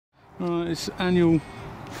Right, it's annual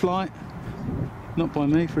flight, not by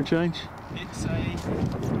me for a change. It's a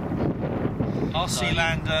RC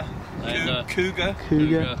Lander Cougar.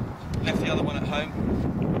 Left the other one at home.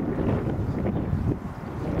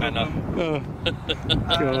 Oh,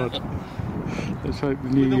 God. Let's hope the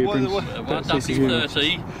new year brings... One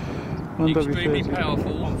WC-30, extremely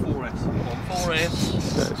powerful. On 4S. On 4S.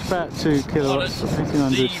 So it's about 2 kilowatts,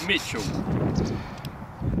 1800. D. Mitchell.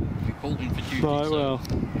 Reporting for duty. Right, well,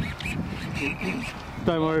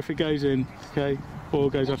 don't worry if it goes in, okay, or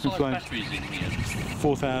goes up in flames. What size batteries in here?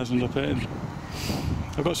 4,000 I put in.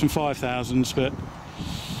 I've got some 5,000s, but...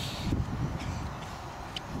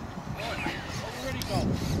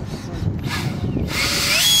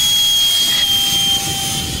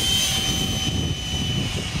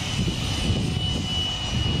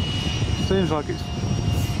 Seems like it's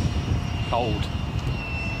cold.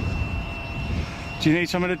 Do you need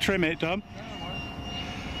someone to trim it, Dom?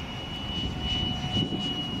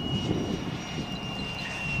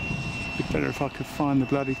 Be better if I could find the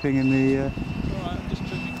bloody thing in the...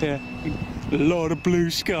 yeah, a lot of blue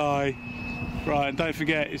sky. Right, and don't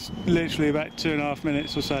forget, it's literally about 2.5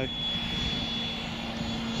 minutes or so.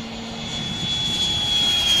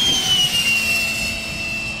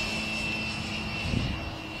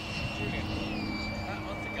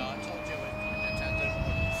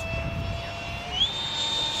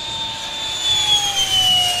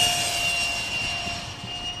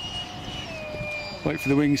 Wait for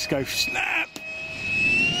the wings to go snap.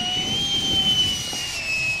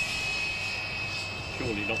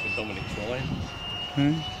 Surely not with Dominic flying.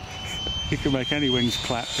 He can make any wings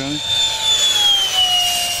clap, can't he?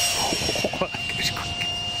 Oh, that goes quick.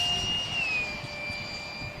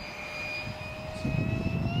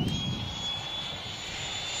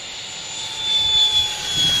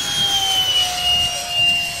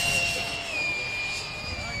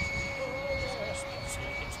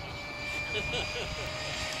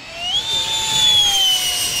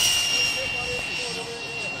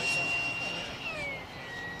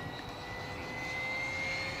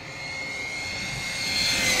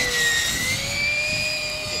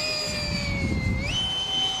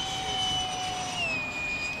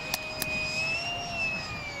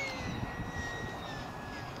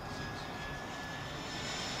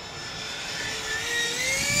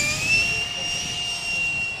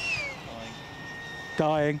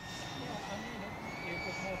 Dying.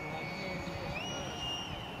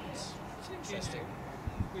 It's interesting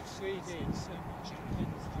with 3D, so much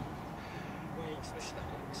depends on where you especially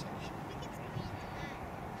that section.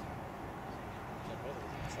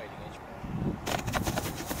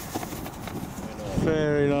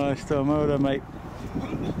 Very nice, Tom. Well done, mate.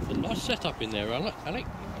 It's a nice setup in there, Alec.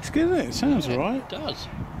 It's good, isn't it? It sounds alright. It does.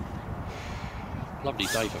 Lovely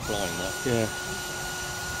day for flying that. Yeah.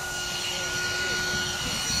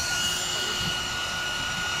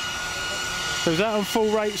 So is that on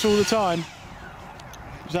full rates all the time?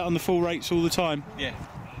 Is that on the full rates all the time? Yeah.